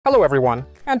Hello everyone,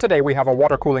 and today we have a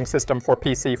water cooling system for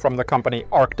PC from the company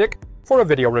Arctic for a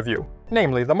video review.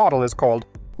 Namely, the model is called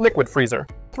Liquid Freezer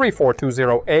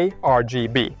 3420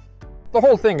 A-RGB. The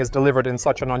whole thing is delivered in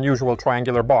such an unusual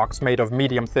triangular box made of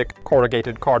medium-thick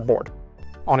corrugated cardboard.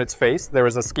 On its face, there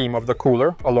is a scheme of the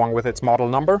cooler, along with its model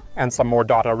number, and some more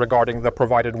data regarding the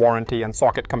provided warranty and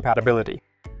socket compatibility.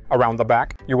 Around the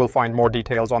back, you will find more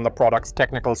details on the product's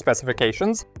technical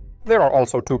specifications. There are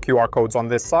also two QR codes on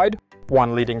this side,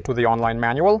 one leading to the online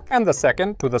manual, and the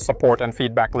second to the support and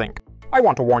feedback link. I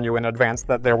want to warn you in advance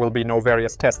that there will be no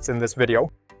various tests in this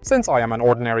video, since I am an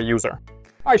ordinary user.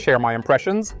 I share my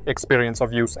impressions, experience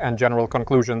of use, and general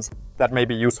conclusions that may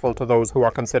be useful to those who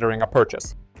are considering a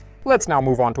purchase. Let's now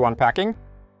move on to unpacking.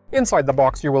 Inside the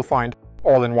box you will find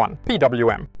all-in-one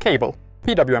PWM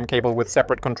cable with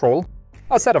separate control,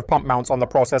 a set of pump mounts on the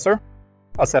processor,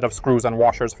 a set of screws and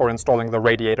washers for installing the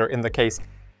radiator in the case,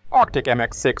 Arctic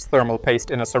MX6 thermal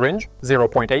paste in a syringe,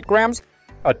 0.8 grams,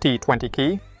 a T20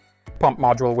 key, pump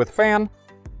module with fan,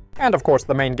 and of course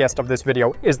the main guest of this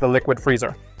video is the Liquid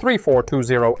Freezer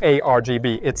 3420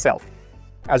 A-RGB itself.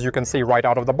 As you can see right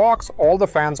out of the box, all the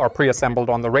fans are pre-assembled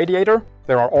on the radiator,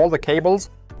 there are all the cables,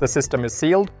 the system is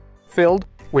sealed, filled,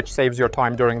 which saves your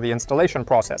time during the installation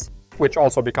process, which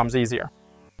also becomes easier.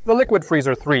 The Liquid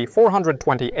Freezer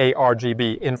 420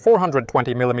 A-RGB in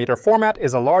 420mm format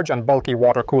is a large and bulky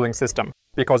water cooling system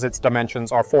because its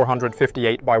dimensions are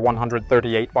 458 by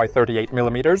 138 by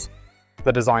 38mm.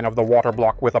 The design of the water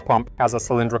block with a pump has a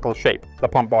cylindrical shape. The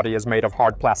pump body is made of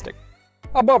hard plastic.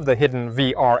 Above the hidden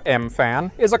VRM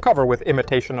fan is a cover with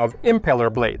imitation of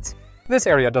impeller blades. This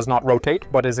area does not rotate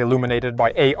but is illuminated by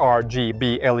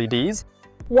A-RGB LEDs.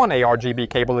 One A-RGB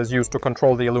cable is used to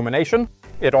control the illumination.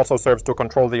 It also serves to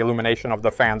control the illumination of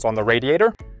the fans on the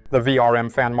radiator. The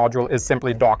VRM fan module is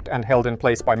simply docked and held in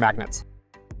place by magnets.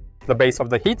 The base of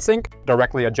the heatsink,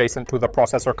 directly adjacent to the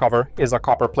processor cover, is a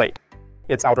copper plate.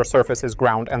 Its outer surface is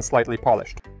ground and slightly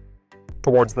polished.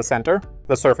 Towards the center,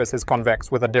 the surface is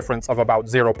convex with a difference of about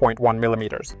 0.1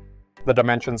 millimeters. The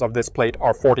dimensions of this plate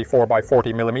are 44 by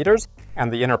 40 millimeters,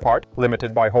 and the inner part,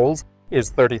 limited by holes, is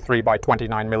 33 by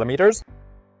 29 millimeters.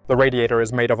 The radiator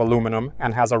is made of aluminum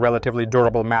and has a relatively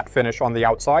durable matte finish on the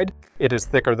outside. It is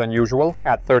thicker than usual,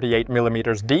 at 38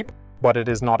 millimeters deep, but it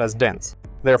is not as dense.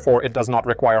 Therefore, it does not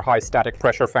require high static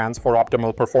pressure fans for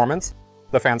optimal performance.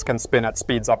 The fans can spin at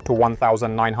speeds up to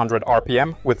 1,900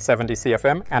 RPM with 70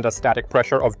 CFM and a static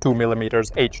pressure of 2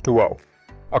 millimeters H2O.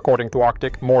 According to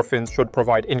Arctic, more fins should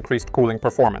provide increased cooling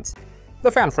performance.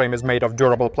 The fan frame is made of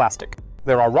durable plastic.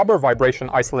 There are rubber vibration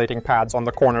isolating pads on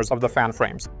the corners of the fan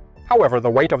frames. However, the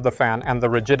weight of the fan and the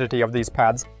rigidity of these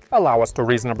pads allow us to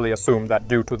reasonably assume that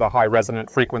due to the high resonant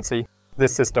frequency,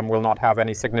 this system will not have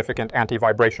any significant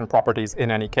anti-vibration properties in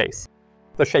any case.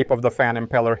 The shape of the fan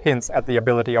impeller hints at the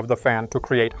ability of the fan to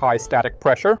create high static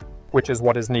pressure, which is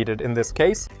what is needed in this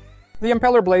case. The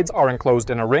impeller blades are enclosed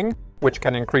in a ring, which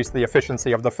can increase the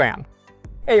efficiency of the fan.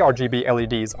 A-RGB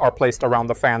LEDs are placed around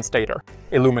the fan stator,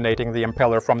 illuminating the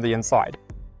impeller from the inside.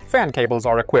 Fan cables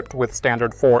are equipped with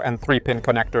standard 4 and 3-pin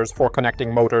connectors for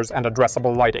connecting motors and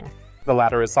addressable lighting. The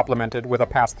latter is supplemented with a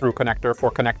pass-through connector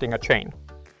for connecting a chain.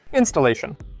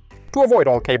 Installation. To avoid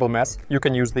all cable mess, you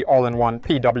can use the all-in-one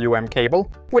PWM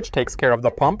cable, which takes care of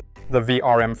the pump, the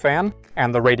VRM fan,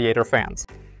 and the radiator fans.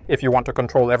 If you want to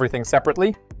control everything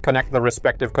separately, connect the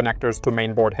respective connectors to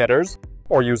mainboard headers,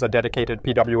 or use a dedicated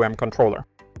PWM controller.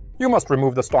 You must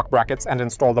remove the stock brackets and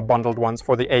install the bundled ones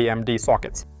for the AMD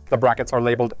sockets. The brackets are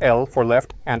labeled L for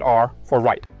left and R for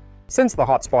right. Since the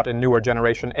hotspot in newer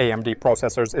generation AMD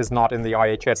processors is not in the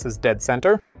IHS's dead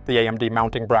center, the AMD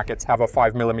mounting brackets have a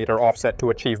 5mm offset to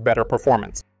achieve better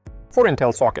performance. For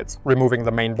Intel sockets, removing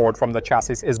the mainboard from the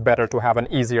chassis is better to have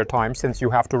an easier time since you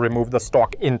have to remove the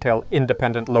stock Intel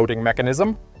Independent Loading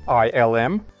Mechanism,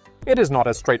 ILM. It is not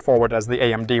as straightforward as the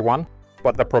AMD one,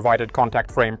 but the provided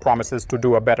contact frame promises to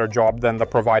do a better job than the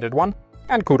provided one,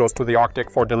 and kudos to the Arctic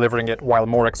for delivering it while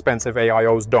more expensive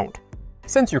AIOs don't.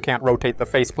 Since you can't rotate the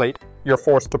faceplate, you're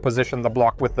forced to position the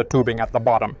block with the tubing at the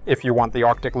bottom if you want the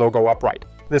Arctic logo upright.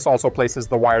 This also places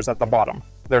the wires at the bottom.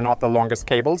 They're not the longest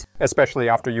cables, especially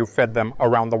after you've fed them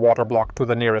around the water block to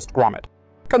the nearest grommet.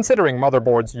 Considering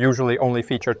motherboards usually only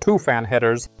feature 2 fan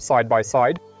headers side by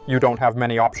side, you don't have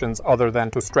many options other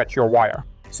than to stretch your wire,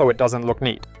 so it doesn't look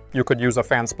neat. You could use a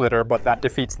fan splitter, but that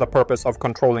defeats the purpose of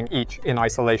controlling each in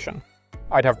isolation.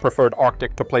 I'd have preferred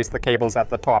Arctic to place the cables at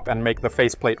the top and make the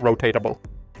faceplate rotatable.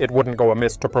 It wouldn't go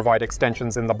amiss to provide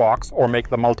extensions in the box or make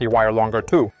the multi-wire longer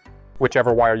too.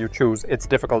 Whichever wire you choose, it's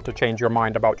difficult to change your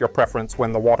mind about your preference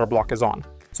when the water block is on,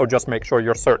 so just make sure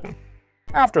you're certain.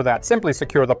 After that, simply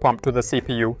secure the pump to the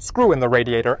CPU, screw in the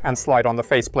radiator, and slide on the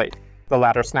faceplate. The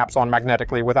latter snaps on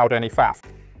magnetically without any faff.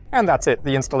 And that's it,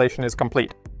 the installation is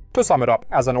complete. To sum it up,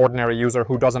 as an ordinary user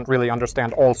who doesn't really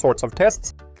understand all sorts of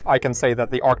tests, I can say that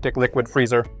the Arctic Liquid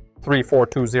Freezer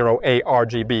 3420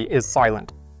 A-RGB is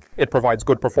silent. It provides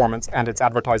good performance and its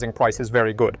advertising price is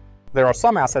very good. There are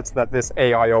some assets that this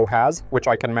AIO has, which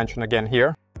I can mention again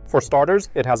here. For starters,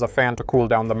 it has a fan to cool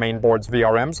down the main board's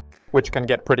VRMs, which can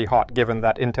get pretty hot given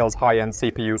that Intel's high-end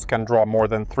CPUs can draw more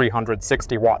than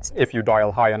 360 watts if you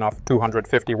dial high enough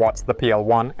 250 watts the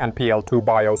PL1 and PL2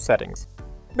 BIOS settings.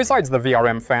 Besides the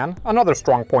VRM fan, another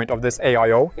strong point of this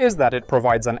AIO is that it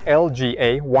provides an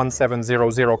LGA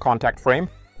 1700 contact frame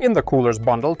in the cooler's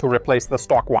bundle to replace the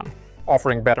stock one,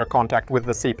 offering better contact with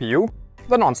the CPU.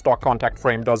 The non-stock contact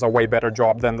frame does a way better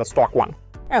job than the stock one,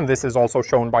 and this is also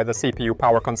shown by the CPU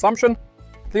power consumption.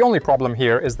 The only problem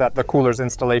here is that the cooler's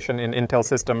installation in Intel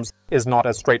systems is not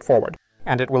as straightforward,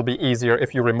 and it will be easier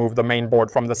if you remove the main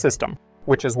board from the system,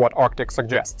 which is what Arctic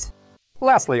suggests.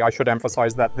 Lastly, I should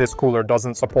emphasize that this cooler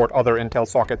doesn't support other Intel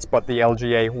sockets but the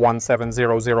LGA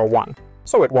 17001,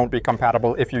 so it won't be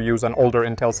compatible if you use an older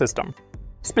Intel system.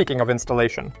 Speaking of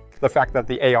installation, the fact that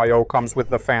the AIO comes with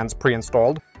the fans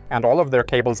pre-installed and all of their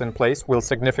cables in place will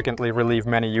significantly relieve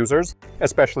many users,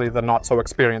 especially the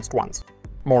not-so-experienced ones.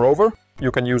 Moreover, you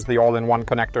can use the all-in-one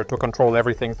connector to control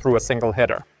everything through a single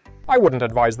header. I wouldn't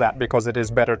advise that because it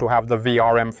is better to have the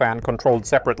VRM fan controlled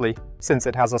separately, since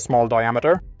it has a small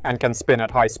diameter and can spin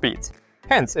at high speeds.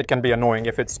 Hence, it can be annoying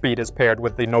if its speed is paired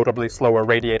with the notably slower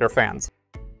radiator fans.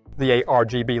 The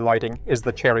A-RGB lighting is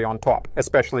the cherry on top,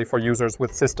 especially for users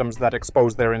with systems that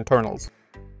expose their internals.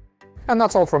 And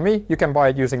that's all from me. You can buy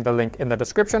it using the link in the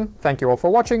description. Thank you all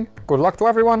for watching. Good luck to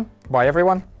everyone. Bye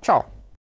everyone. Ciao.